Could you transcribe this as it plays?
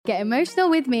Get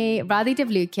emotional with me, Radhi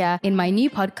Devlukia, in my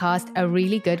new podcast, A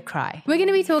Really Good Cry. We're going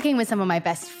to be talking with some of my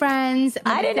best friends.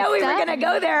 I didn't know we were going to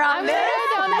go there on this.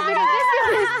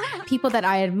 People that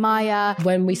I admire.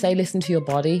 When we say listen to your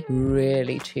body,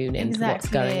 really tune into what's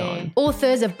going on.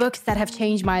 Authors of books that have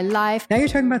changed my life. Now you're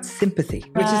talking about sympathy,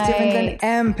 which is different than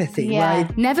empathy,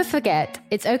 right? Never forget,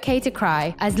 it's okay to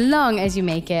cry as long as you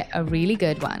make it a really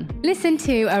good one. Listen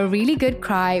to A Really Good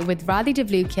Cry with Radhi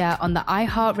Devlukia on the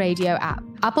iHeartRadio app,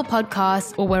 Apple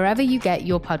Podcasts, or wherever you get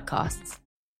your podcasts.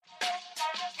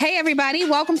 Hey, everybody.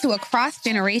 Welcome to Across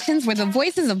Generations, where the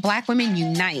voices of Black women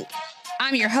unite.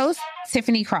 I'm your host,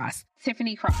 Tiffany Cross.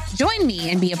 Join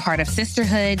me and be a part of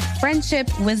sisterhood, friendship,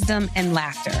 wisdom, and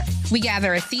laughter. We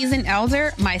gather a seasoned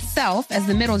elder, myself as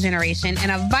the middle generation,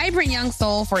 and a vibrant young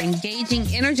soul for engaging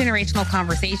intergenerational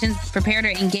conversations. Prepare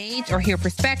to engage or hear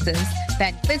perspectives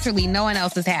that literally no one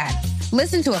else has had.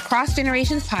 Listen to Across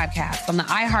Generations podcast on the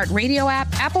iHeartRadio app,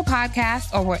 Apple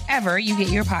Podcasts, or wherever you get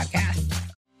your podcasts.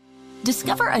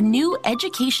 Discover a new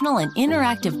educational and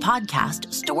interactive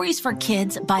podcast, Stories for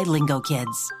Kids by Lingo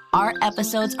Kids. Our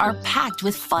episodes are packed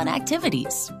with fun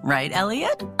activities. Right,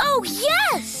 Elliot? Oh,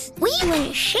 yes! We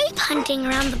went shape hunting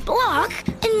around the block,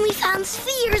 and we found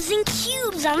spheres and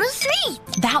cubes on the street.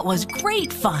 That was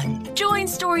great fun. Join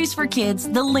Stories for Kids,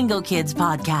 the Lingo Kids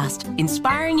podcast,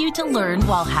 inspiring you to learn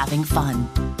while having fun.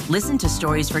 Listen to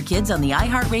Stories for Kids on the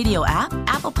iHeartRadio app,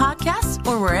 Apple Podcasts,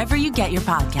 or wherever you get your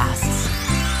podcasts.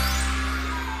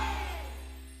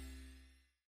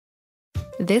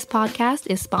 This podcast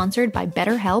is sponsored by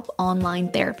BetterHelp Online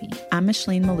Therapy. I'm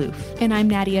Micheline Maloof. And I'm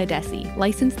Nadia Desi,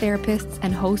 licensed therapists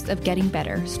and host of Getting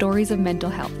Better, Stories of Mental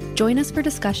Health. Join us for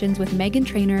discussions with Megan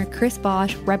Trainor, Chris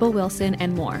Bosch, Rebel Wilson,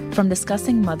 and more. From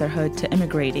discussing motherhood to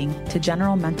immigrating to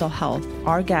general mental health,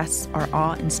 our guests are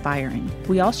awe-inspiring.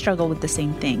 We all struggle with the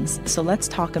same things, so let's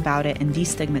talk about it and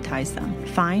destigmatize them.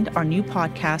 Find our new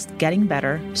podcast, Getting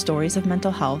Better, Stories of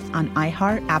Mental Health, on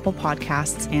iHeart, Apple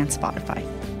Podcasts, and Spotify.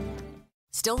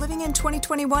 Still living in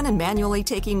 2021 and manually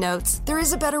taking notes? There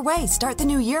is a better way. Start the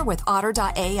new year with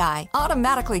Otter.ai.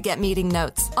 Automatically get meeting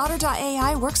notes.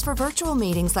 Otter.ai works for virtual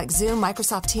meetings like Zoom,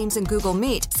 Microsoft Teams, and Google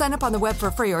Meet. Sign up on the web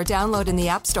for free or download in the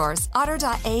app stores.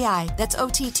 Otter.ai. That's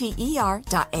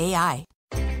OTTER.ai.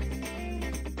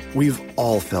 We've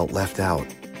all felt left out.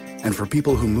 And for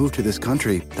people who move to this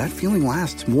country, that feeling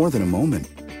lasts more than a moment.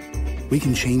 We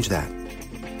can change that.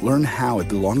 Learn how at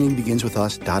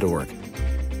belongingbeginswithus.org.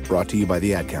 Brought to you by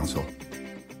the Ad Council.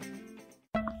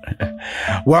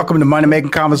 Welcome to Money Making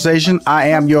Conversation. I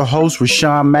am your host,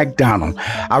 Rashawn McDonald.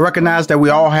 I recognize that we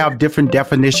all have different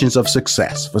definitions of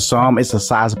success. For some, it's a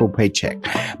sizable paycheck.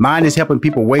 Mine is helping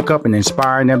people wake up and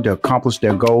inspiring them to accomplish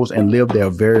their goals and live their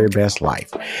very best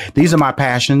life. These are my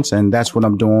passions, and that's what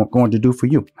I'm going to do for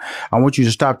you. I want you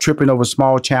to stop tripping over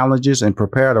small challenges and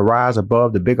prepare to rise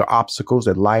above the bigger obstacles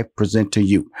that life presents to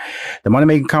you. The Money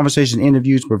Making Conversation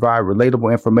interviews provide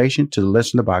relatable information to the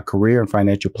listener about career and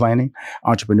financial planning,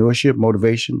 entrepreneurship,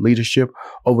 motivation, leadership,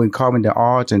 overcoming the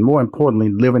odds, and more importantly,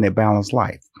 living a balanced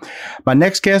life. My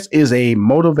next guest is a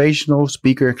motivational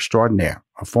speaker extraordinaire,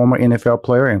 a former NFL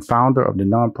player and founder of the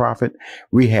nonprofit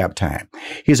Rehab Time.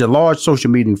 He has a large social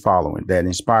media following that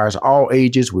inspires all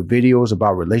ages with videos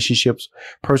about relationships,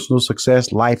 personal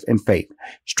success, life, and faith.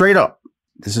 Straight up,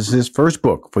 this is his first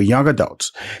book for young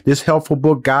adults. This helpful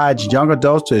book guides young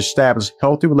adults to establish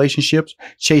healthy relationships,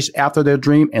 chase after their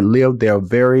dream, and live their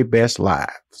very best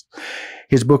lives.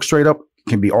 His book, Straight Up,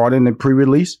 can be ordered in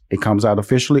pre-release. It comes out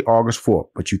officially August 4th,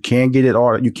 but you can get it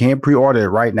ordered. You can pre-order it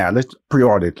right now. Let's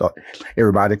pre-order it,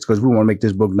 everybody, because we want to make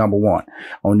this book #1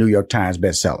 on New York Times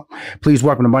bestseller. Please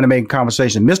welcome to Money Making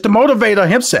Conversation, Mr. Motivator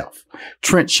himself,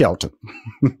 Trent Shelton.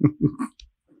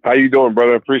 How you doing,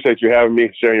 brother? Appreciate you having me,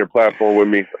 sharing your platform with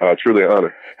me. Truly an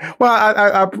honor.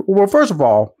 Well, well, first of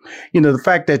all, the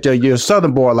fact that you're a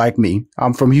Southern boy like me.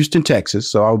 I'm from Houston,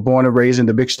 Texas, so I was born and raised in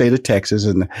the big state of Texas,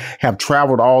 and have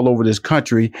traveled all over this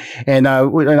country. And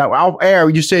off air,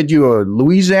 you said you were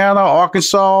Louisiana,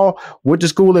 Arkansas, went to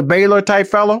school at Baylor type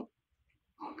fellow.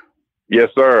 Yes,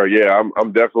 sir. Yeah,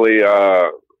 I'm definitely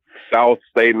South,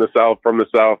 stayed in the South, from the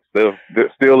South,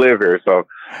 still live here. So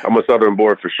I'm a Southern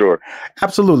boy for sure.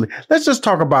 Absolutely. Let's just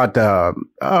talk about,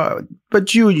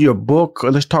 but your book,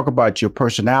 let's talk about your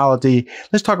personality.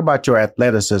 Let's talk about your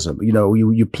athleticism.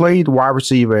 You played wide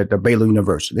receiver at the Baylor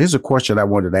University. This is a question I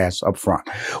wanted to ask up front.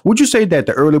 Would you say that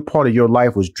the early part of your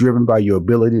life was driven by your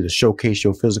ability to showcase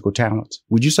your physical talents?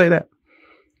 Would you say that?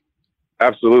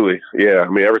 Absolutely. Yeah. I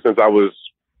mean, ever since I was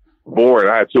born,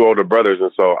 I had 2 older brothers,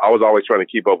 and so I was always trying to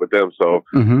keep up with them. So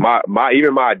my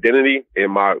identity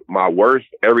and my worth,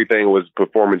 everything was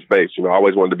performance based. I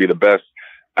always wanted to be the best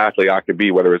athlete I could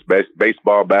be, whether it's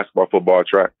baseball, basketball, football,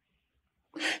 track.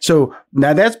 So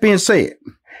now that's being said.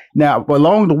 Now,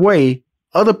 along the way,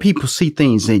 other people see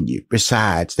things in you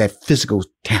besides that physical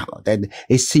talent. That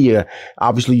they see,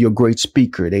 obviously, you're a great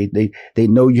speaker. They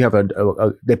know you have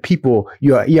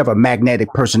you have a magnetic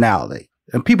personality,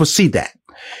 and people see that.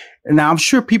 Now, I'm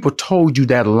sure people told you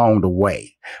that along the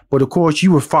way, but of course,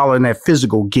 you were following that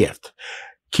physical gift.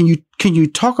 Can you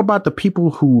talk about the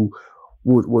people who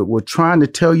were trying to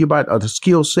tell you about the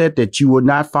skill set that you were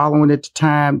not following at the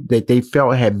time that they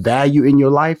felt had value in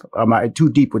your life? Am I too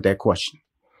deep with that question?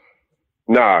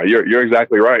 Nah, you're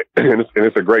exactly right. And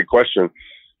it's a great question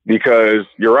because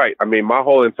you're right. I mean, my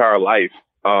whole entire life,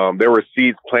 there were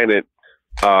seeds planted,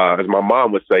 as my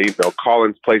mom would say,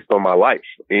 callings placed on my life,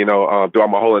 throughout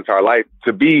my whole entire life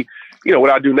to be,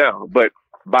 what I do now. But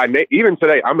even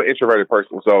today, I'm an introverted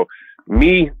person. So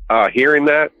me hearing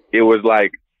that, it was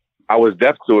like I was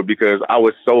deaf to it because I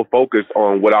was so focused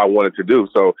on what I wanted to do.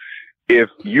 So if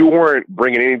you weren't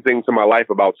bringing anything to my life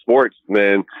about sports,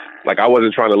 then I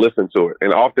wasn't trying to listen to it.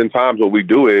 And oftentimes what we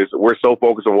do is we're so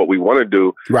focused on what we want to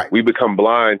do, right, we become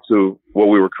blind to what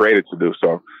we were created to do.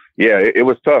 So yeah, it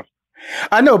was tough.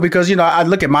 I know because, I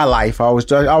look at my life. I always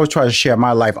try to share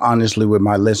my life honestly with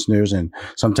my listeners and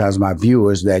sometimes my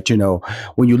viewers that,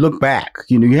 when you look back,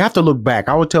 you have to look back.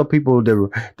 I would tell people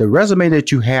the resume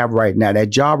that you have right now,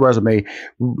 that job resume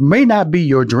may not be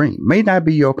your dream, may not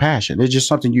be your passion. It's just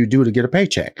something you do to get a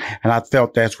paycheck. And I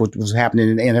felt that's what was happening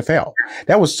in the NFL.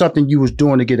 That was something you was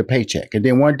doing to get a paycheck. And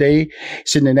then one day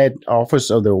sitting in that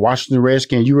office of the Washington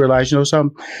Redskins, you realize,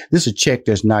 something, this is a check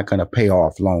that's not going to pay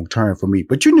off long term for me.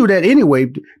 But you knew that anyway,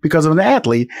 because of an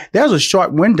athlete, there's a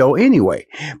short window anyway.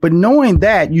 But knowing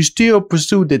that, you still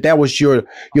pursued that was your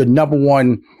number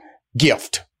one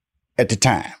gift at the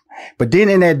time. But then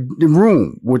in that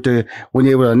room when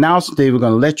they were announcing they were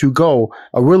going to let you go,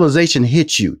 a realization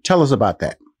hit you. Tell us about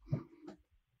that.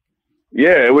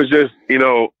 Yeah, it was just,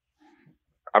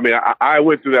 I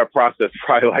went through that process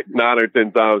probably 9 or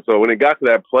 10 times. So when it got to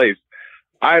that place,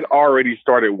 I had already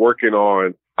started working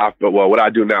on what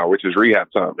I do now, which is rehab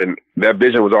time. And that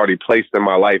vision was already placed in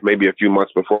my life maybe a few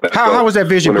months before that. How was that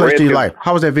vision placed in your life?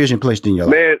 How was that vision placed in your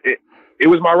life? Man, it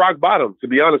was my rock bottom, to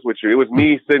be honest with you. It was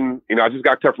me sitting, I just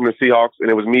got cut from the Seahawks,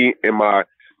 and it was me in my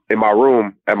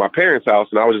room at my parents' house,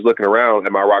 and I was just looking around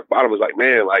at my rock bottom. I was like,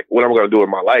 man, what am I going to do with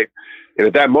my life? And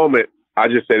at that moment, I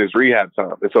just said it's rehab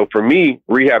time. And so for me,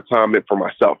 rehab time meant for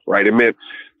myself, right? It meant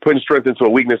putting strength into a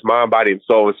weakness, mind, body, and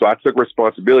soul. And so I took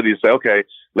responsibility to say, okay,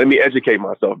 let me educate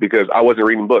myself because I wasn't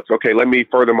reading books. Okay, let me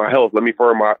further my health. Let me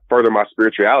further my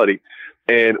spirituality.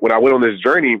 And when I went on this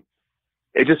journey,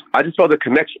 I just felt a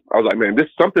connection. I was like, man,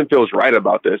 something feels right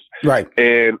about this. Right.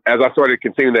 And as I started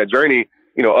continuing that journey,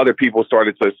 other people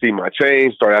started to see my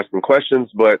change, start asking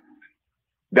questions. But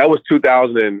that was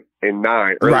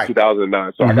 2009, early right.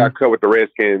 2009. So I got cut with the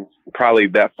Redskins probably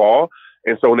that fall.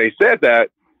 And so when they said that,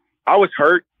 I was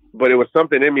hurt, but it was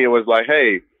something in me. It was like,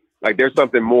 hey, there's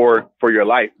something more for your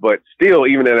life. But still,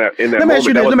 even in that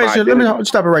moment, let me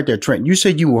stop it right there, Trent. You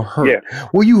said you were hurt. Yeah.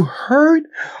 Were you hurt,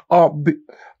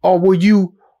 or were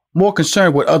you more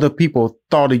concerned with other people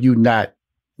thought of you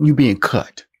being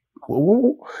cut?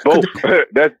 Both.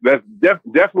 That's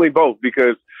definitely both,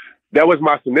 because that was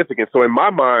my significance. So in my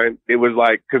mind, it was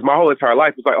because my whole entire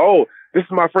life was oh, this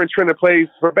is my friend Trent that plays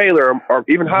for Baylor or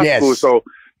even high school. So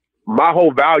my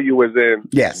whole value was in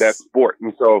that sport.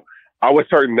 And so I was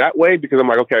hurting that way because I'm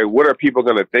okay, what are people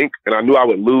going to think? And I knew I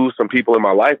would lose some people in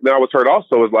my life. Then I was hurt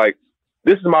also was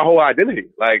this is my whole identity.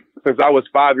 Since I was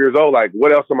 5 years old,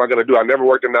 what else am I going to do? I never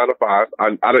worked a 9 to 5.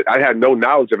 I had no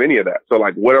knowledge of any of that. So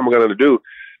what am I going to do?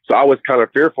 So I was kind of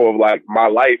fearful of my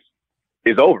life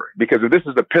is over, because if this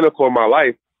is the pinnacle of my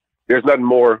life, there's nothing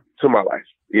more to my life,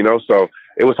 so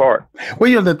it was hard.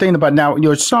 Well, the thing about now,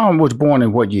 your son was born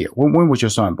in what year? When was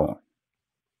your son born?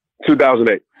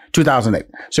 2008. 2008.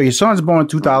 So your son's born in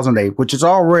 2008, which is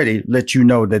already let you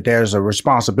know that there's a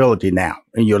responsibility now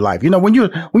in your life. When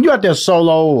you're out there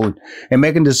solo and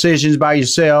making decisions by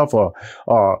yourself, but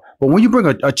when you bring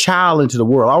a child into the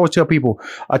world, I always tell people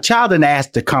a child didn't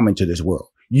ask to come into this world.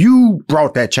 You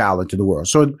brought that child into the world.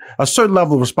 So a certain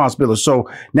level of responsibility. So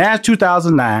now it's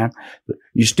 2009.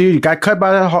 You got cut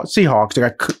by the Seahawks. They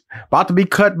got about to be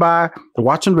cut by the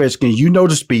Washington Redskins. You know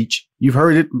the speech. You've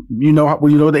heard it. You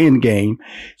know the end game.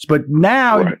 But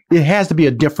now It has to be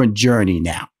a different journey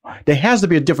now. There has to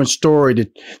be a different story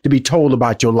to be told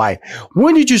about your life.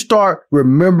 When did you start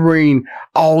remembering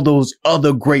all those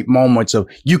other great moments of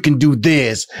you can do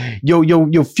this?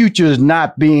 Your future is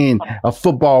not being a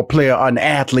football player or an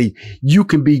athlete. You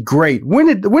can be great. When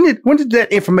did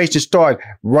that information start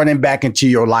running back into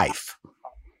your life?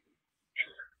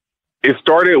 It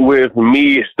started with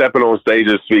me stepping on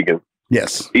stages speaking.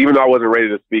 Yes. Even though I wasn't ready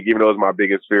to speak, even though it was my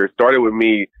biggest fear, it started with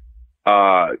me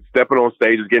stepping on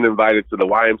stages, getting invited to the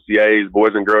YMCA's,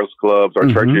 Boys and Girls Clubs, or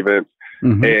church events.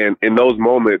 And in those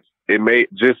moments, it made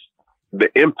just the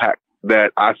impact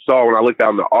that I saw when I looked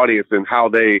out in the audience and how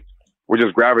they were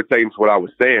just gravitating to what I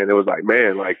was saying. It was like,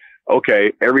 man, like,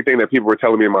 okay, everything that people were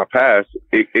telling me in my past,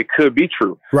 it could be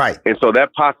true. Right. And so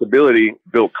that possibility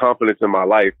built confidence in my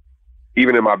life,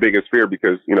 even in my biggest fear,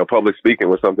 because, you know, public speaking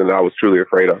was something that I was truly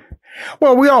afraid of.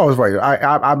 Well, we always right.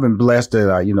 I've been blessed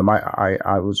that you know,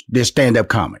 I was this stand-up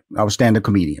comic. I was stand-up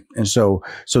comedian, and so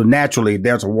naturally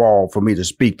there's a wall for me to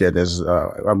speak. That as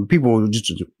people would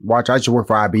just watch. I used to work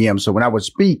for IBM, so when I would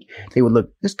speak, they would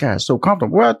look, this guy's so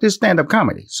comfortable. Well, this stand-up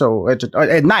comedy. So at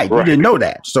night, you didn't know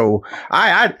that. So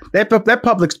that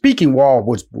public speaking wall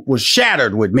was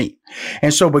shattered with me,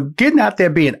 and so but getting out there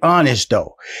being honest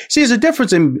though. See, there's a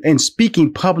difference in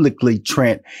speaking publicly,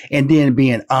 Trent, and then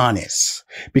being honest.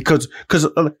 Because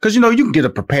you know, you can get a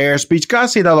prepared speech. I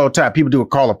see that all the time. People do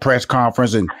a press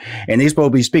conference and they're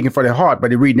supposed to be speaking for their heart, but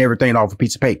they're reading everything off a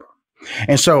piece of paper.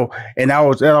 And so, and that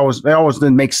always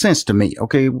didn't make sense to me.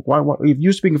 Okay, why if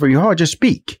you're speaking from your heart, just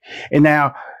speak. And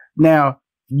now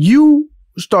you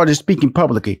started speaking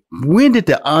publicly. When did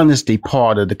the honesty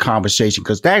part of the conversation?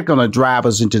 Because that's going to drive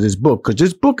us into this book. Because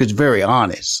this book is very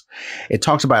honest. It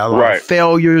talks about a lot of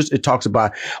failures. It talks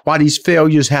about why these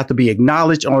failures have to be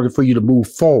acknowledged in order for you to move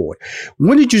forward.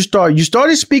 When did you start? You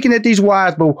started speaking at these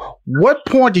Y's, but what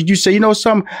point did you say, you know,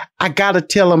 I got to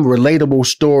tell them relatable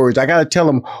stories. I got to tell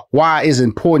them why it's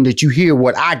important that you hear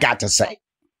what I got to say.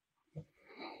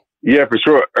 Yeah, for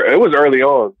sure. It was early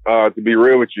on, to be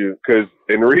real with you,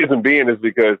 and the reason being is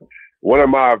because one of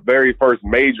my very first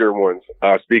major ones,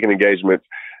 speaking engagements,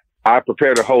 I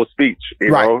prepared a whole speech. You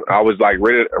know, I was like,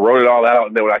 wrote it all out,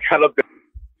 and then when I got up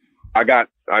there,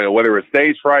 I know whether it was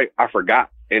stage fright, I forgot,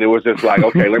 and it was just like,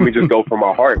 okay, let me just go from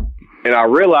my heart. And I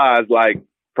realized, like,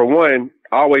 for one,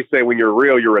 I always say when you're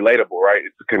real, you're relatable, right?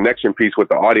 It's a connection piece with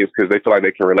the audience because they feel like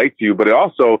they can relate to you. But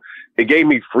it gave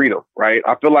me freedom, right?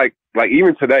 I feel like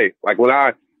even today, like when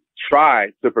I try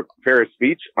to prepare a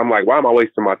speech, I'm like, why am I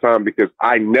wasting my time? Because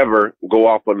I never go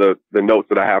off of the notes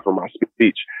that I have for my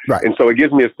speech. Right. And so it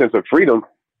gives me a sense of freedom.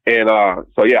 And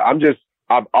so, yeah,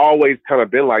 I've always kind of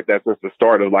been like that since the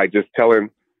start of like just telling,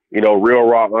 you know, real,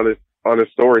 raw,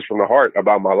 honest stories from the heart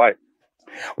about my life.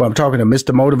 Well, I'm talking to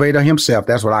Mr. Motivator himself.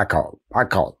 That's what I call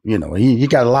him. You know, he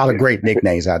got a lot of great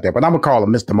nicknames out there, but I'm going to call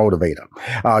him Mr.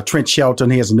 Motivator. Trent Shelton,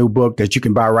 he has a new book that you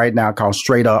can buy right now called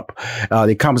Straight Up.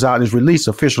 It comes out and is released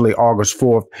officially August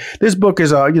 4th. This book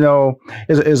is,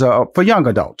 for young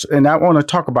adults. And I want to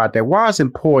talk about that. Why it's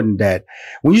important that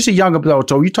when you say young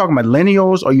adults, are you talking about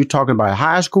millennials? Or are you talking about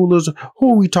high schoolers?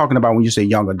 Who are we talking about when you say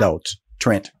young adults,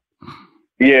 Trent?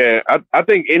 Yeah, I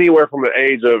think anywhere from the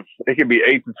age of, it could be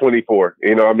 8 to 24.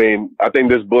 You know, I mean, I think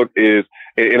this book is,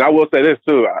 and I will say this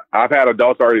too, I've had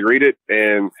adults already read it,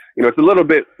 and, you know, it's a little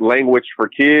bit language for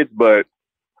kids, but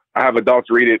I have adults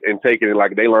read it and take it and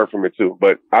like they learn from it too.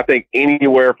 But I think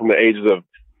anywhere from the ages of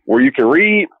where you can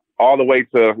read all the way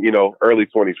to, you know, early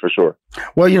 20s for sure.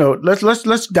 Well, you know,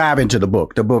 let's dive into the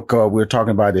book. The book we're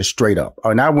talking about is Straight Up.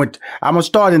 And I'm going to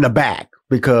start in the back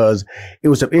because it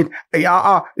was,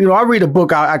 I read a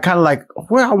book. I kind of like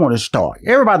where I want to start.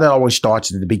 Everybody always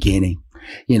starts at the beginning.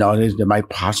 You know, they might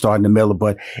start in the middle,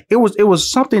 but it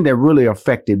was something that really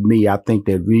affected me. I think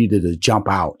that really to jump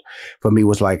out for me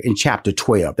was like in chapter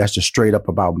 12. That's just straight up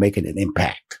about making an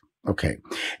impact. Okay.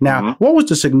 Now, what was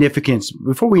the significance,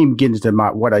 before we even get into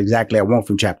what exactly I want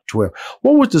from chapter 12,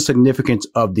 what was the significance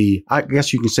of the, I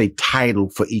guess you can say, title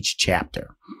for each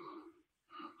chapter?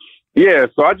 Yeah,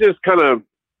 so I just kind of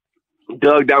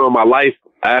dug down on my life,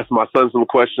 asked my son some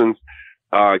questions,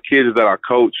 kids that I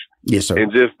coach. Yes, sir.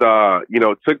 And just,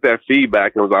 took that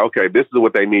feedback and was like, okay, this is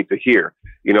what they need to hear.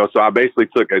 You know, so I basically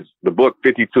took the book,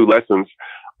 52 lessons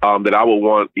that I would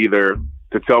want either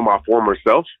to tell my former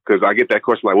self, because I get that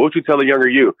question like, what would you tell a younger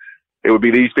you? It would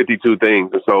be these 52 things.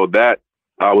 And so that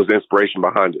was the inspiration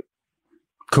behind it.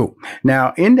 Cool.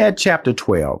 Now, in that chapter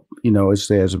 12, you know, it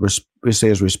says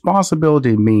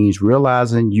responsibility means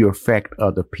realizing you affect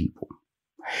other people.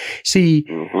 See,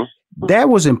 that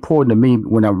was important to me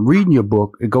when I'm reading your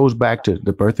book. It goes back to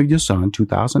the birth of your son,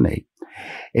 2008.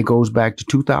 It goes back to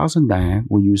 2009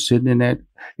 when you were sitting in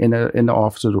the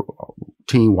office of the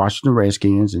team watching the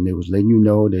Redskins, and it was letting you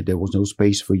know that there was no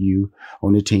space for you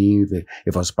on the team. That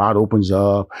if a spot opens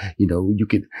up, you know,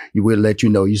 you will let you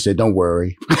know. You said, "Don't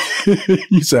worry."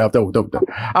 You said, "Don't."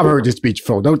 I've heard this speech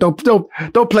before.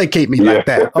 Don't placate me like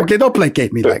that. Okay, don't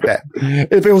placate me like that.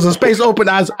 If it was a space open,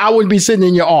 I wouldn't be sitting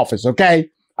in your office. Okay.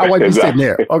 I want you sitting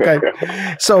there. Okay.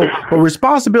 So, but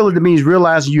responsibility means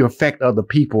realizing you affect other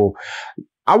people.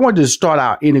 I wanted to start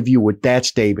our interview with that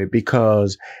statement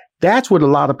because that's what a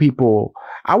lot of people,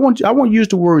 I won't use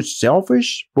the word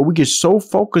selfish, but we get so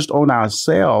focused on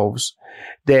ourselves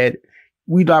that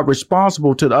we're not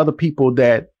responsible to the other people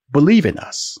that believe in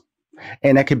us.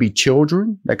 And that could be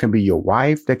children, that can be your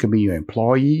wife, that could be your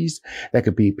employees, that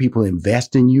could be people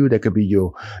invest in you, that could be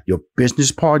your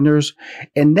business partners.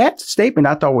 And that statement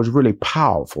I thought was really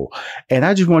powerful. And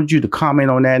I just wanted you to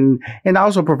comment on that and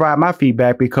also provide my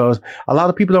feedback because a lot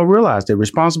of people don't realize that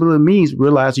responsibility means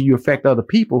realizing you affect other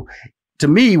people. To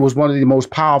me, was one of the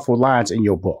most powerful lines in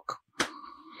your book.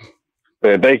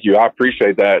 Man, thank you. I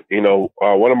appreciate that.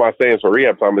 One of my sayings for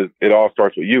rehab time is it all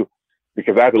starts with you.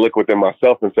 Because I have to look within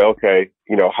myself and say, okay,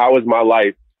 how is my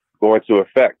life going to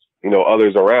affect,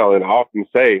 others around? And I often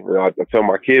say, I tell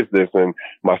my kids this and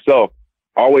myself,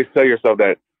 always tell yourself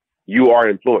that you are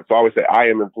influenced. I always say I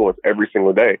am influenced every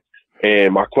single day.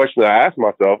 And my question that I ask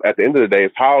myself at the end of the day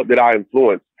is how did I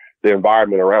influence the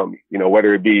environment around me?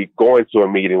 Whether it be going to a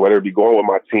meeting, whether it be going with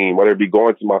my team, whether it be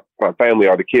going to my family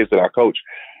or the kids that I coach,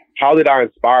 how did I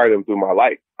inspire them through my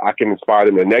life? I can inspire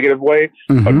them in a negative way,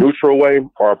 a neutral way,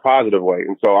 or a positive way.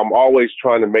 And so I'm always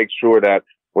trying to make sure that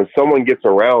when someone gets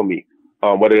around me,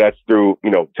 whether that's through,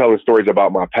 telling stories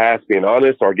about my past, being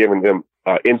honest, or giving them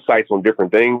insights on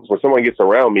different things, when someone gets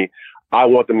around me, I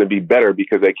want them to be better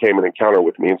because they came and encountered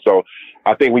with me. And so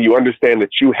I think when you understand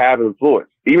that you have influence,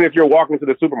 even if you're walking to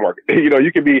the supermarket,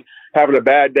 you could be having a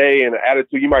bad day and an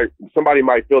attitude, somebody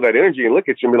might feel that energy and look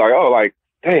at you and be like, oh, like,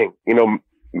 dang,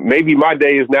 maybe my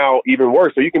day is now even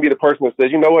worse. So you can be the person that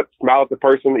says, you know what, smile at the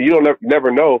person. You don't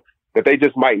never know that they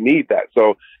just might need that.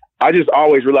 So I just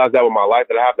always realize that with my life,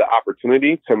 that I have the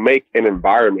opportunity to make an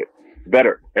environment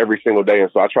better every single day. And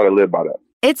so I try to live by that.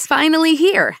 It's finally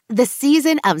here, the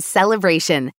season of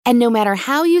celebration. And no matter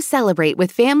how you celebrate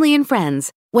with family and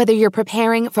friends, whether you're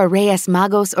preparing for Reyes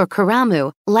Magos or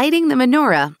Karamu, lighting the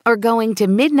menorah, or going to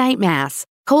midnight mass,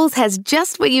 Kohl's has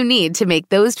just what you need to make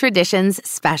those traditions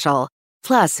special.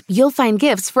 Plus, you'll find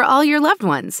gifts for all your loved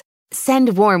ones.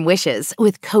 Send warm wishes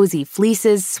with cozy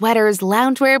fleeces, sweaters,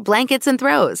 loungewear, blankets, and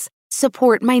throws.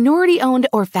 Support minority-owned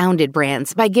or founded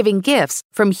brands by giving gifts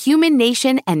from Human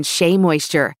Nation and Shea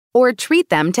Moisture. Or treat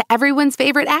them to everyone's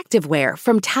favorite activewear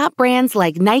from top brands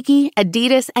like Nike,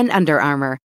 Adidas, and Under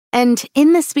Armour. And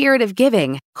in the spirit of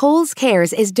giving, Kohl's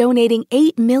Cares is donating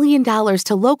 $8 million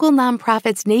to local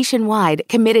nonprofits nationwide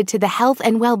committed to the health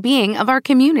and well-being of our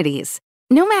communities.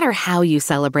 No matter how you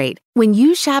celebrate, when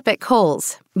you shop at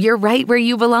Kohl's, you're right where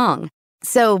you belong.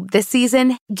 So this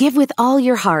season, give with all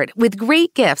your heart with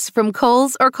great gifts from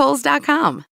Kohl's or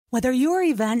Kohls.com. Whether your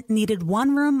event needed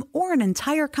one room or an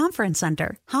entire conference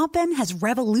center, Hopin has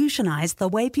revolutionized the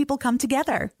way people come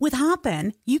together. With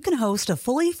Hopin, you can host a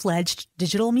fully fledged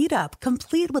digital meetup,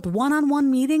 complete with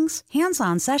one-on-one meetings,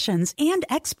 hands-on sessions, and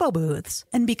expo booths.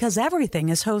 And because everything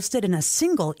is hosted in a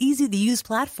single, easy-to-use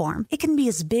platform, it can be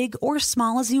as big or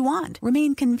small as you want,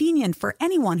 remain convenient for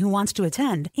anyone who wants to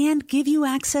attend, and give you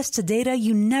access to data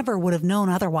you never would have known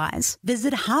otherwise.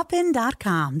 Visit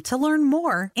hopin.com to learn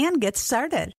more and get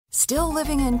started. Still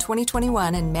living in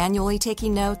 2021 and manually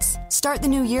taking notes? Start the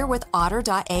new year with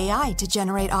Otter.ai to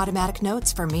generate automatic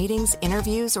notes for meetings,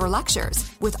 interviews, or lectures.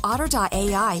 With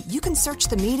Otter.ai, you can search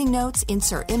the meeting notes,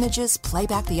 insert images, play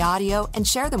back the audio, and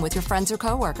share them with your friends or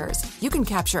coworkers. You can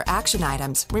capture action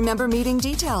items, remember meeting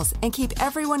details, and keep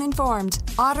everyone informed.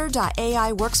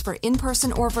 Otter.ai works for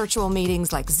in-person or virtual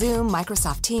meetings like Zoom,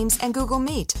 Microsoft Teams, and Google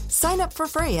Meet. Sign up for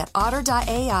free at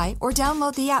Otter.ai or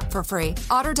download the app for free.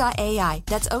 Otter.ai,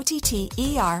 that's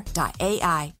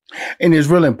OTTER.ai. And it's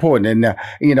really important. And,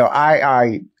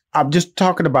 I'm just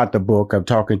talking about the book. I'm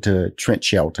talking to Trent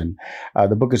Shelton.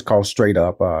 The book is called Straight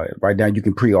Up. Right now you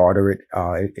can pre-order it.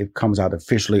 It comes out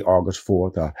officially August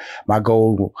 4th. My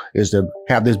goal is to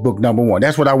have this book number one.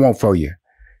 That's what I want for you,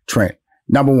 Trent.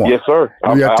 Number one. Yes, sir.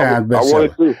 New York Times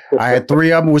bestseller. I had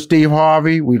 3 of them with Steve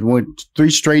Harvey. We went 3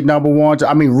 straight number ones.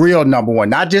 I mean, real number one,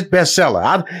 not just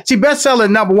bestseller. See, bestseller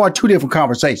and number one, 2 different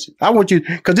conversations. I want you,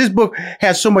 because this book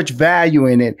has so much value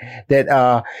in it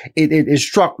that it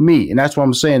struck me. And that's what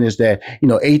I'm saying is that,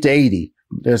 8 to 80.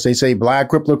 As they say, blind,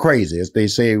 crippled, or crazy, as they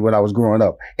say when I was growing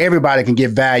up. Everybody can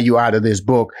get value out of this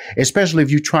book, especially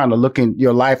if you're trying to look in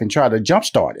your life and try to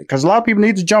jumpstart it. Because a lot of people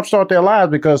need to jumpstart their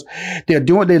lives because I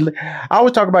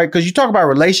always talk about it because you talk about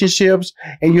relationships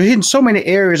and you're hitting so many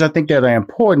areas I think that are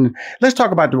important. Let's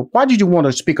talk about why did you want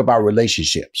to speak about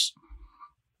relationships?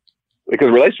 Because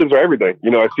relationships are everything.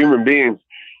 As human beings,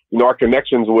 our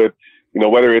connections with,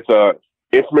 whether it's a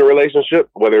intimate relationship,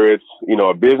 whether it's,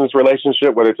 a business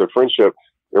relationship, whether it's a friendship,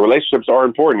 The relationships are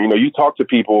important. You know, you talk to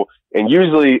people, and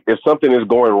usually if something is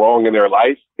going wrong in their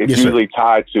life, it's usually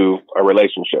tied to a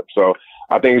relationship. So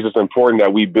I think it's just important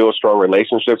that we build strong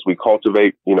relationships. We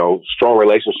cultivate, you know, strong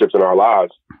relationships in our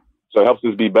lives. So it helps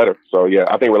us be better. So, yeah,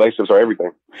 I think relationships are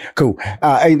everything. Cool.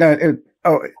 I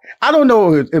don't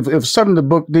know if some of the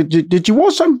book, did you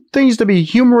want some things to be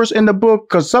humorous in the book?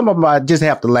 Because some of them I just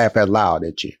have to laugh out loud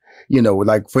at you. You know,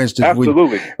 like, for instance,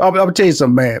 absolutely. I'll tell you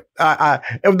something, man.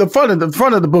 The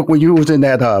front of the book when you was in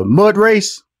that mud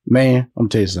race, man, I'm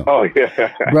tell you something. Oh,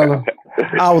 yeah. Brother,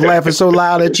 I was laughing so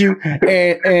loud at you.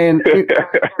 And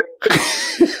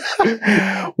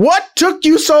what took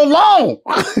you so long?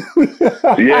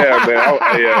 Yeah, man.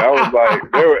 I was like,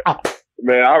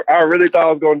 man, I really thought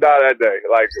I was going to die that day.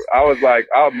 Like, I was like,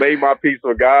 I made my peace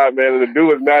with God, man, and the dude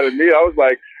was mad at me. I was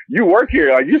like, you work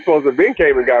here. Like, you're supposed to have been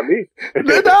came and got me.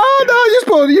 No,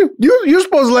 you're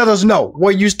supposed to let us know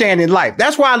where you stand in life.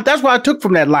 That's why I took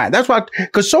from that line. That's why,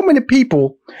 because so many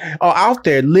people are out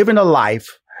there living a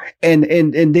life and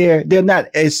they're not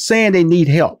saying they need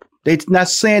help. They're not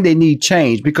saying they need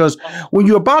change, because when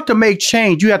you're about to make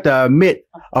change, you have to admit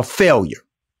a failure.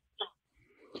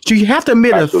 So you have to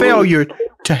admit a failure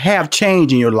to have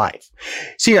change in your life.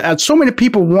 See, so many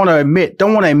people don't want to admit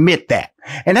that.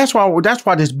 And that's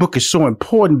why this book is so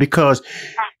important, because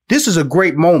this is a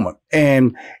great moment.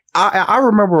 And I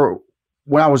remember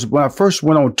when I first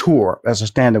went on tour as a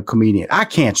stand-up comedian. I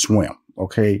can't swim.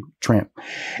 Okay, Trent.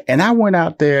 And I went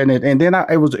out there, and then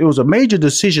it was a major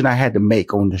decision I had to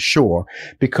make on the shore,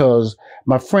 because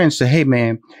my friend said, "Hey,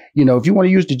 man, you know, if you want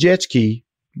to use the jet ski,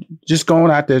 just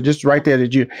going out there, just right there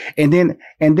that you." And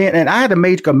I had to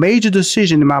make a major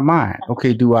decision in my mind.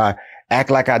 Okay, do I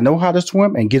act like I know how to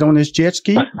swim and get on this jet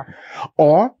ski,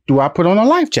 or do I put on a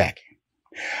life jacket?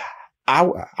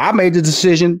 I made the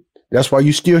decision. That's why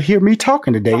you still hear me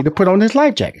talking today, to put on this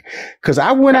life jacket. Because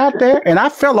I went out there and I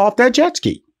fell off that jet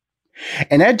ski.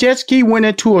 And that jet ski went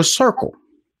into a circle.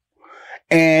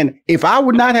 And if I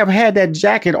would not have had that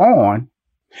jacket on,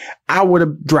 I would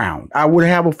have drowned. I would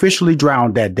have officially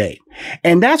drowned that day.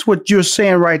 And that's what you're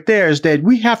saying right there, is that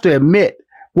we have to admit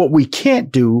what we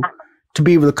can't do to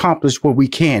be able to accomplish what we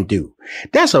can do.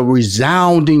 That's a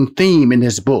resounding theme in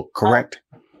this book, correct?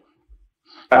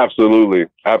 Absolutely.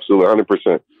 Absolutely.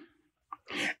 100%.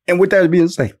 And with that being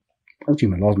said, I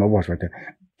lost my voice right there.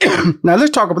 Now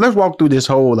let's walk through this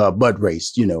whole mud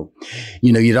race. You know,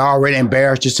 you'd already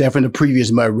embarrassed yourself in the previous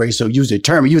mud race, so you was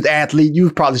determined. You was an athlete. You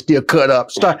was probably still cut up.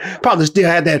 Probably still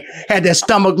had that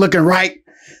stomach looking right.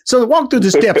 So walk through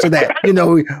the steps of that. You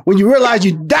know, when you realize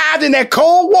you dived in that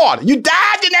cold water, and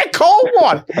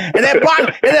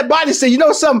that body said, "You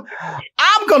know something?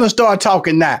 I'm gonna start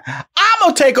talking now. I'm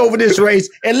gonna take over this race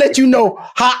and let you know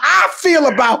how I feel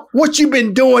about what you've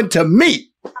been doing to me."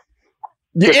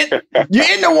 You're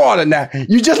in the water now.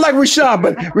 You just like Rashawn,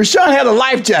 but Rashawn had a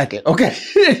life jacket. Okay,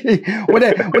 when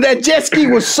that jet ski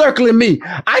was circling me,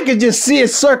 I could just see it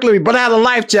circling me, but I had a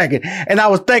life jacket, and I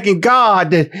was thanking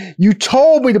God that you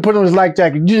told me to put on this life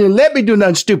jacket. You didn't let me do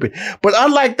nothing stupid. But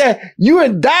unlike that, you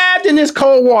had dived in this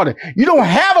cold water. You don't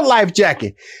have a life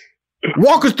jacket.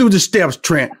 Walk us through the steps,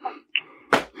 Trent.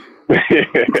 Yeah,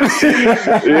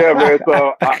 man.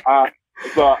 So I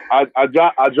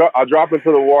drop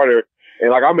into the water. And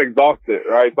like, I'm exhausted,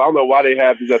 right? So I don't know why they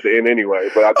have these at the end anyway,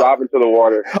 but I drop into the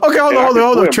water. Okay, hold on,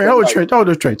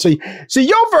 Trent. See,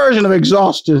 your version of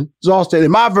exhausted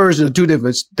and my version are two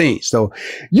different things. So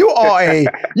you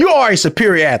are a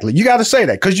superior athlete. You got to say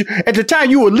that, because at the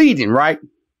time you were leading, right?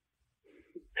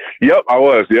 Yep, I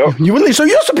was. Yep. You were leading. So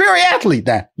you're a superior athlete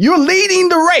now. You're leading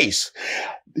the race.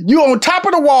 You're on top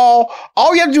of the wall.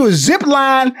 All you have to do is zip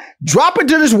line, drop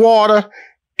into this water,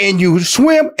 and you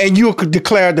swim, and you could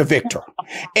declare the victor.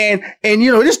 And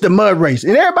you know, this is the mud race.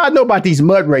 And everybody know about these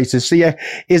mud races. See,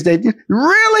 is that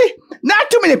really not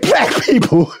too many black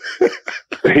people?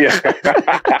 Yeah.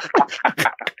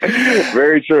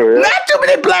 Very true. Yeah. Not too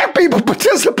many black people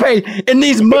participate in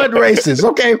these mud races.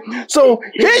 Okay. So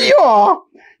here you are,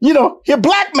 you know, you're a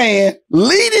black man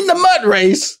leading the mud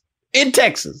race in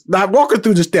Texas. Now, walking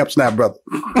through the steps now, brother.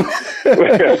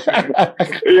 Yeah,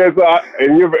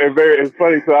 it's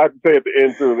funny. So I have to say at the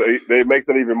end too, it makes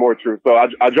it even more true. So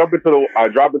I drop into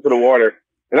the water,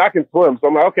 and I can swim. So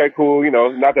I'm like, okay, cool. You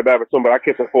know, not that bad of a swim, but I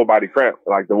catch a full body cramp.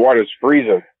 Like, the water's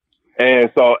freezing, and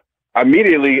so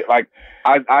immediately, like,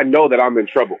 I know that I'm in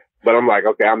trouble. But I'm like,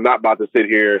 okay, I'm not about to sit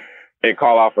here and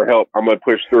call out for help. I'm gonna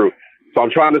push through. So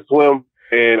I'm trying to swim,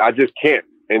 and I just can't.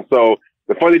 And so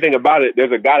the funny thing about it,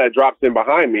 there's a guy that drops in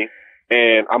behind me,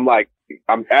 and I'm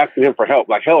asking him for help,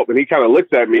 like, help. And he kind of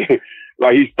looks at me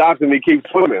Like, he stops and he keeps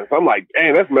swimming. So I'm like,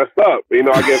 dang, that's messed up. You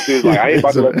know, I guess he's like, I ain't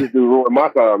about to let this dude ruin my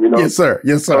time, you know? Yes, sir.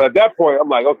 Yes, sir. So at that point, I'm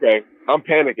like, okay, I'm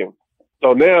panicking.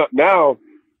 So now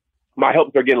my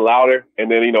helps are getting louder. And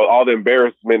then, you know, all the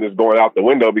embarrassment is going out the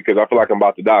window because I feel like I'm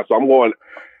about to die. So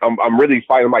I'm really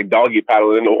fighting, like doggy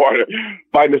paddling in the water,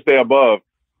 fighting to stay above.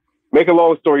 Make a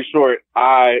long story short,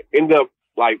 I end up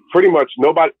like pretty much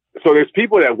nobody. So there's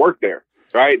people that work there,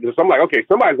 right? So I'm like, okay,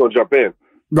 somebody's going to jump in.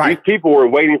 Right. These people were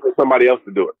waiting for somebody else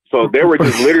to do it. So they were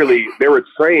just literally, they were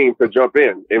trained to jump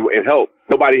in and help.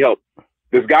 Nobody helped.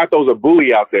 This guy throws a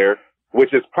buoy out there,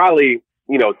 which is probably,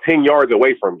 10 yards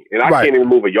away from me. And I can't even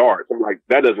move a yard. So I'm like,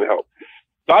 that doesn't help.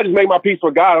 So I just make my peace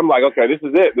with God. I'm like, okay, this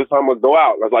is it. This is how I'm going to go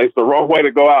out. I was like, it's the wrong way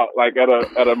to go out. Like at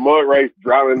a mud race,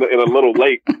 drowning in a little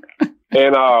lake.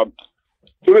 And as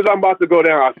soon as I'm about to go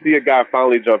down, I see a guy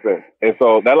finally jump in. And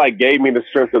so that like gave me the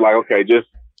strength to like, okay, just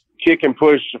kick and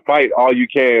push, fight all you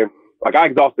can. Like I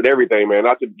exhausted everything, man.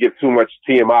 Not to get too much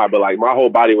TMI, but like my whole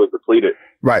body was depleted.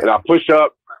 Right. And I push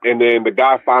up, and then the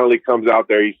guy finally comes out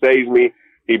there. He saves me.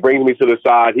 He brings me to the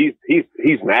side.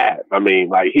 He's mad. I mean,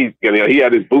 like he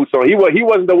had his boots on. He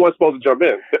wasn't the one supposed to jump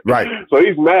in. Right. So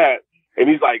he's mad, and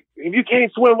he's like, "If you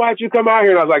can't swim, why'd you come out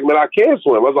here?" And I was like, "Man, I can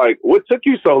swim." I was like, "What took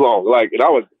you so long?" Like, and I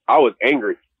was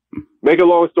angry. Make a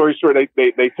long story short,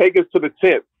 they take us to the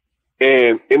tent,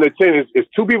 and in the tent is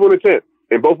two people in the tent,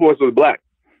 and both of us was black.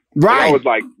 Right. And I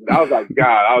was like,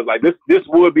 God, I was like, this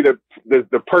would be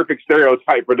the perfect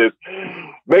stereotype for this.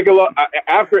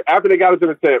 After they got us in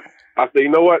the tent, I said, you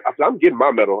know what? I said, I'm getting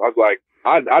my medal. I was like,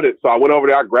 I did. So I went over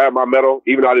there, I grabbed my medal,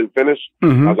 even though I didn't finish.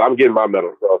 Mm-hmm. I was like, I'm getting my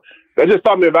medal. So that just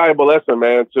taught me a valuable lesson,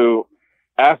 man, to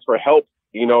ask for help,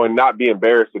 and not be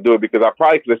embarrassed to do it, because I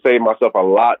probably could have saved myself a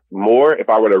lot more if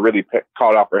I would have really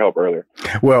called out for help earlier.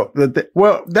 Well,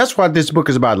 that's why this book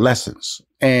is about lessons.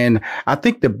 And I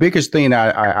think the biggest thing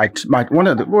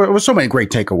there's so many great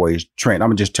takeaways, Trent. I'm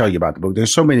gonna just tell you about the book.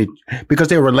 There's so many because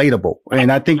they're relatable, and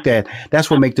I think that's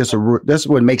what makes this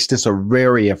a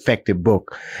very effective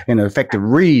book and an effective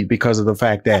read, because of the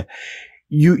fact that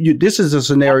you this is a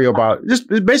scenario about this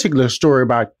is basically a story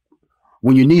about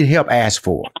when you need help, ask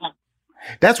for it.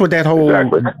 That's what that whole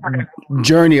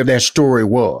journey of that story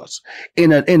was.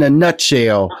 In a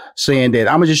nutshell, saying that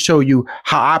I'm gonna just show you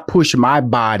how I push my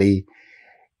body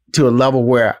to a level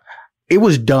where it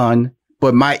was done,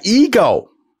 but my ego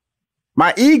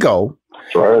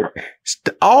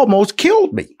almost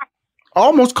killed me,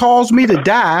 almost caused me to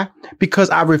die because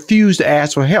I refused to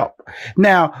ask for help.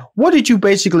 Now, what did you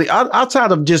basically,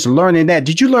 outside of just learning that,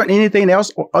 did you learn anything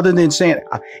else other than saying,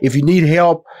 if you need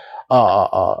help,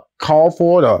 call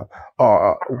for it,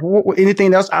 or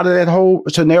anything else out of that whole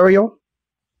scenario?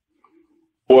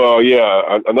 Well,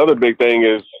 yeah. Another big thing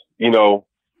is,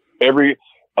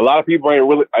 a lot of people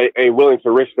ain't willing to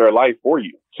risk their life for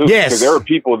you too. Yes. Because there were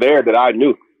people there that I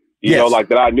knew,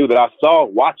 that I knew, that I saw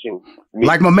watching me.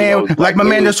 Like my man,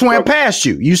 that swam past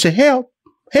you. You said, help.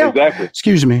 Exactly.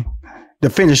 Excuse me. The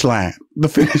finish line.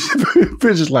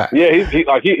 Finish line. Yeah.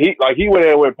 He went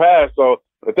in and went past. So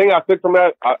the thing I took from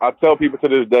that, I tell people to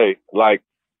this day, like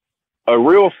a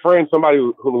real friend, somebody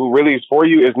who really is for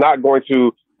you, they're not going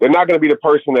to be the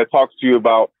person that talks to you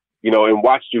about, and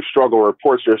watch you struggle or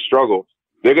reports your struggles.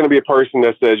 They're going to be a person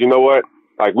that says, you know what,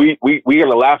 like we going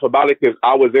to laugh about it because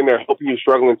I was in there helping you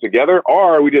struggling together,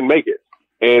 or we didn't make it.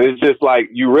 And it's just like,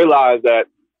 you realize that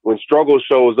when struggle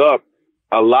shows up,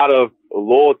 a lot of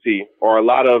loyalty or a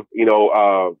lot of,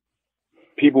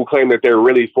 people claim that they're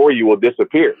really for you will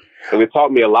disappear. And it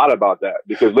taught me a lot about that,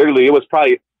 because literally it was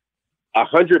probably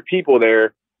 100 people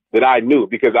there that I knew,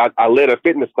 because I led a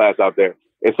fitness class out there.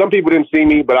 And some people didn't see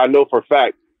me, but I know for a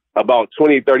fact about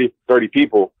 20, 30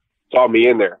 people saw me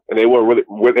in there, and they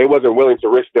wasn't willing to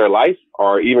risk their life,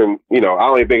 or even, I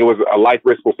don't even think it was a life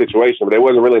risking situation, but they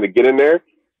wasn't willing to get in there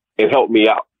and help me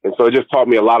out. And so it just taught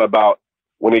me a lot about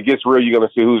when it gets real, you're going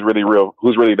to see who's really real,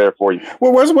 who's really there for you.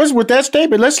 Well, with that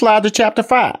statement, let's slide to chapter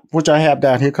 5, which I have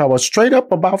down here called Straight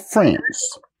Up About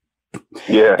Friends.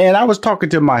 Yeah. And I was talking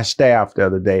to my staff the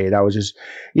other day, and I was just,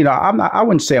 I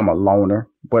wouldn't say I'm a loner,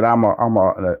 but I'm a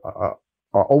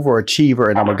overachiever,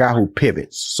 and I'm a guy who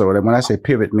pivots. So that when I say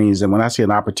pivot means that when I see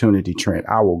an opportunity, Trent,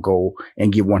 I will go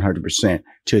and give 100%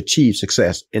 to achieve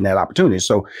success in that opportunity.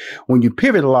 So when you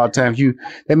pivot, a lot of times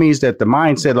that means that the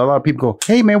mindset, a lot of people go,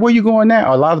 hey man, where you going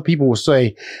now? A lot of people will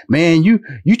say, man, you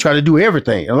try to do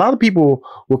everything. A lot of people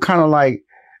will kind of like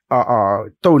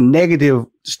throw negative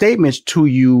statements to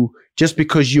you just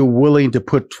because you're willing to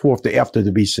put forth the effort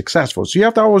to be successful. So you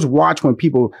have to always watch when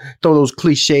people throw those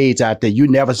cliches out there. You're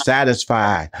never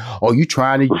satisfied, or you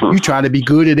trying to be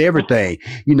good at everything.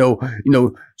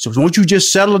 So won't you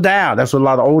just settle down? That's what a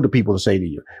lot of older people say to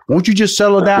you. Won't you just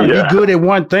settle down and be good at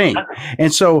one thing?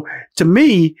 And so to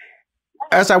me,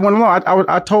 as I went along,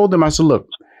 I told them, I said, look,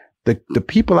 the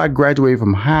people I graduated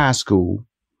from high school,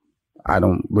 I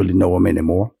don't really know them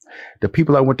anymore. The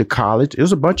people I went to college,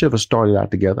 there's a bunch of us started out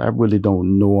together. I really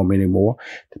don't know them anymore.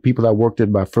 The people I worked at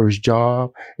my first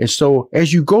job. And so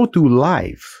as you go through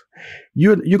life,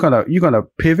 you're gonna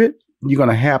pivot. You're going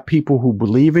to have people who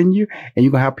believe in you, and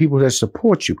you're going to have people that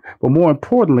support you. But more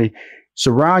importantly,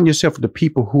 surround yourself with the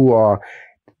people who are,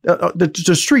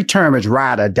 the street term is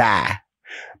ride or die.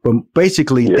 But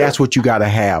basically, that's what you got to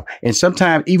have. And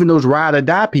sometimes even those ride or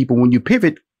die people, when you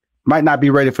pivot, might not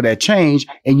be ready for that change,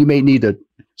 and you may need to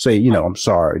say, I'm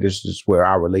sorry, this is where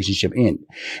our relationship ends.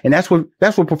 And that's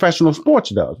what professional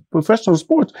sports does. Professional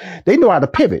sports, they know how to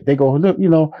pivot. They go, look, you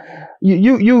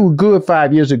were good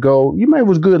 5 years ago. You may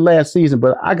was good last season,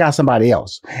 but I got somebody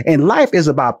else. And life is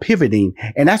about pivoting.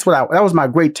 And that's that was my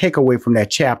great takeaway from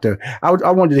that chapter. I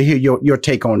wanted to hear your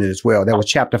take on it as well. That was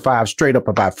chapter 5, straight up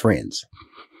about friends.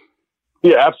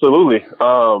 Yeah, absolutely.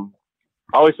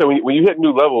 I always say when you hit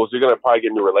new levels, you're going to probably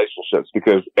get new relationships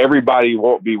because everybody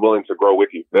won't be willing to grow with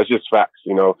you. That's just facts.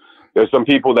 There's some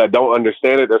people that don't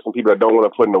understand it. There's some people that don't want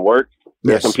to put in the work.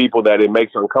 There's some people that it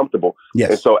makes uncomfortable. Yes.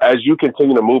 And so as you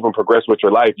continue to move and progress with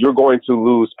your life, you're going to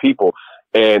lose people.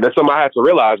 And that's something I had to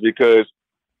realize because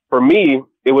for me,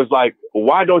 it was like,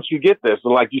 why don't you get this?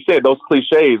 And like you said, those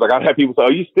cliches, like I'd have people say,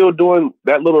 are you still doing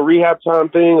that little rehab time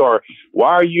thing? Or why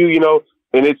are you,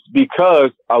 And it's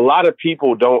because a lot of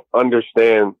people don't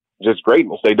understand just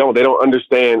greatness. They don't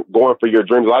understand going for your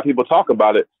dreams. A lot of people talk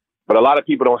about it, but a lot of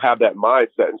people don't have that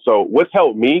mindset. And so what's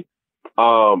helped me,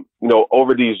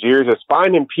 over these years is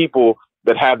finding people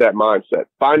that have that mindset,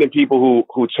 finding people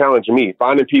who challenge me,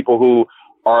 finding people who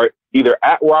are either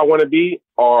at where I want to be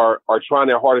or are trying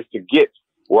their hardest to get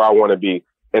where I want to be.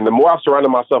 And the more I've surrounded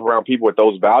myself around people with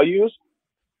those values,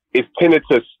 it's tended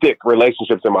to stick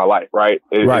relationships in my life, right?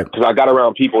 Because I got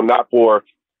around people not for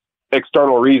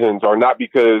external reasons or not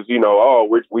because,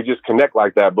 we just connect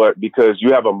like that, but because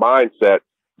you have a mindset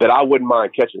that I wouldn't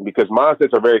mind catching because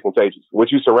mindsets are very contagious.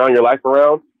 What you surround your life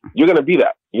around, you're going to be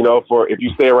that, if you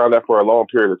stay around that for a long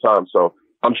period of time. So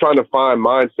I'm trying to find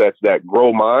mindsets that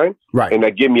grow mine and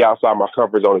that get me outside my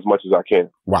comfort zone as much as I can.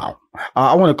 Wow.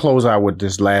 I want to close out with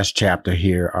this last chapter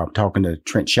here. I'm talking to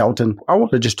Trent Shelton. I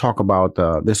want to just talk about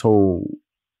this whole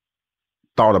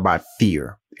thought about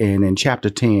fear. And in chapter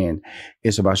 10,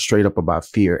 it's straight up about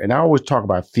fear. And I always talk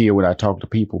about fear when I talk to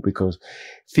people because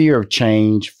fear of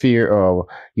change, fear of,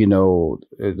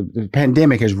 the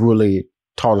pandemic has really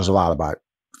taught us a lot about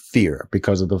fear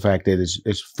because of the fact that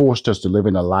it's forced us to live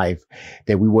in a life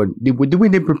that we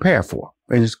didn't prepare for.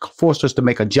 And it's forced us to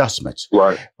make adjustments,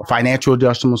 financial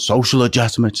adjustments, social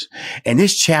adjustments. And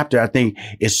this chapter, I think,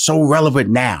 is so relevant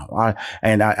now.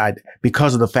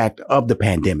 Because of the fact of the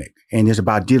pandemic. And it's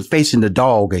about facing the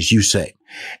dog, as you say.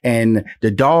 And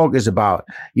the dog is about,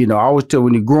 I always tell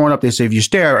when you're growing up, they say, if you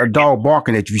stare at a dog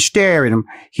barking at you, if you stare at him,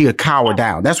 he'll cower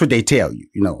down. That's what they tell you,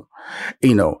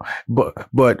 but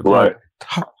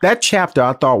that chapter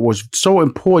I thought was so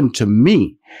important to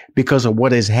me because of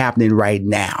what is happening right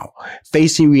now.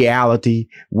 Facing reality,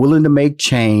 willing to make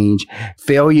change,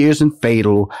 failure isn't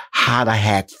fatal, how to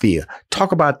hack fear.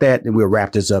 Talk about that and we'll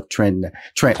wrap this up, Trent.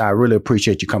 Trent, I really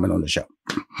appreciate you coming on the show.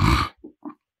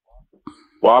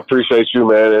 Well, I appreciate you,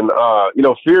 man. And,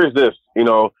 fear is this,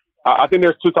 I think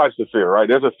there's two types of fear, right?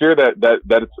 There's a fear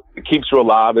that keeps you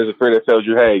alive. There's a fear that tells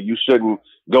you, hey, you shouldn't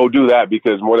go do that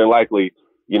because more than likely,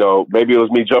 maybe it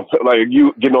was me jumping, like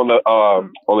you getting on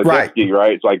the jet ski,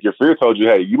 right? It's like your fear told you,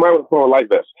 hey, you might want to put on a light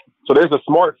vest. So there's a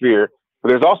smart fear, but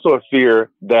there's also a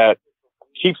fear that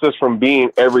keeps us from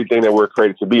being everything that we're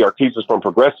created to be or keeps us from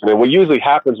progressing. And what usually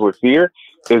happens with fear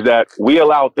is that we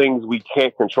allow things we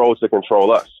can't control to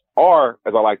control us. Or,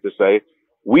 as I like to say,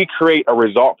 we create a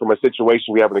result from a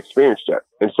situation we haven't experienced yet.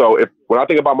 And so when I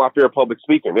think about my fear of public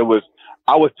speaking,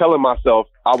 I was telling myself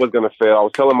I was going to fail. I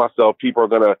was telling myself people are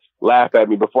going to laugh at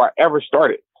me before I ever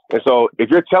started. And so if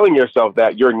you're telling yourself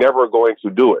that, you're never going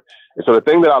to do it. And so the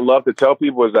thing that I love to tell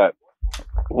people is that,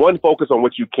 one, focus on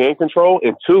what you can control,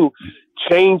 and two,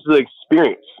 change the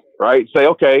experience, right? Say,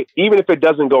 okay, even if it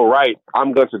doesn't go right,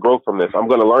 I'm going to grow from this. I'm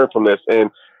going to learn from this.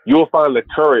 And you'll find the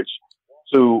courage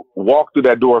to walk through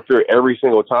that door of fear every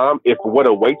single time if what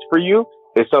awaits for you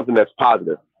is something that's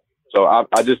positive. So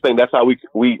I just think that's how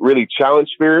we really challenge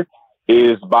fear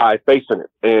is by facing it.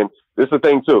 And this is the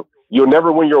thing too. you'll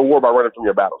never win your war by running from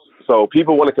your battles. So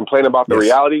people want to complain about the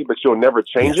reality, but you'll never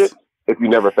change it if you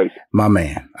never face it. My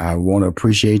man, I want to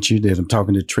appreciate you that I'm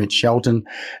talking to Trent Shelton,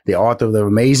 the author of the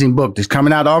amazing book that's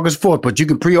coming out August 4th, but you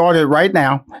can pre-order it right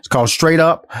now. It's called Straight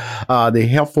Up, the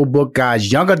helpful book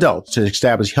guides young adults to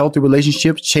establish healthy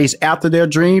relationships, chase after their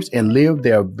dreams, and live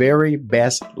their very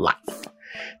best life.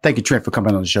 Thank you, Trent, for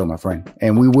coming on the show, my friend.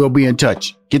 And we will be in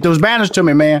touch. Get those banners to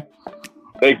me, man.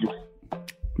 Thank you.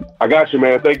 I got you,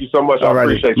 man. Thank you so much. I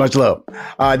appreciate you. Much love.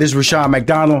 This is Rushion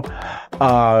McDonald.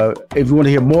 If you want to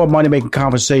hear more Money Making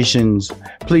Conversations,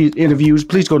 please go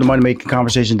to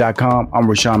moneymakingconversation.com. I'm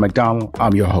Rushion McDonald.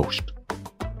 I'm your host.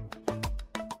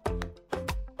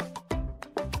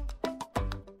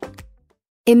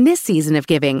 In this season of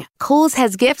giving, Kohl's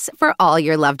has gifts for all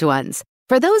your loved ones.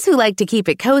 For those who like to keep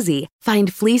it cozy,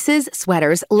 find fleeces,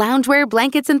 sweaters, loungewear,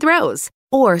 blankets, and throws.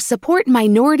 Or support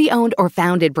minority-owned or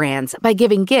founded brands by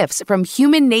giving gifts from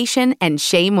Human Nation and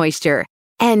Shea Moisture.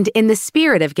 And in the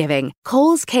spirit of giving,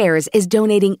 Kohl's Cares is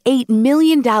donating $8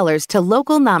 million to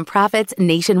local nonprofits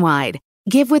nationwide.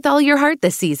 Give with all your heart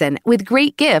this season with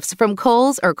great gifts from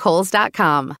Kohl's or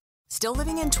Kohls.com. Still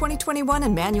living in 2021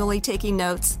 and manually taking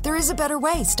notes? There is a better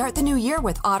way. Start the new year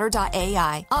with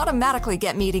Otter.ai. Automatically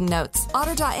get meeting notes.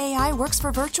 Otter.ai works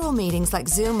for virtual meetings like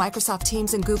Zoom, Microsoft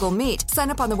Teams, and Google Meet. Sign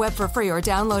up on the web for free or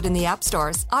download in the app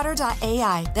stores.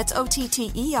 Otter.ai. That's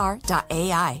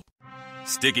OTTER.ai.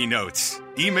 Sticky notes,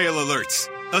 email alerts,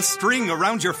 a string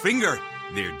around your finger.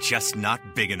 They're just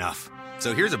not big enough.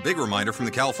 So here's a big reminder from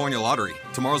the California Lottery.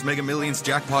 Tomorrow's Mega Millions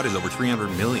jackpot is over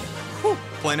 $300 million. Whew.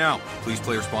 Play now. Please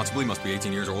play responsibly. Must be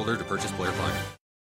 18 years or older to purchase player client.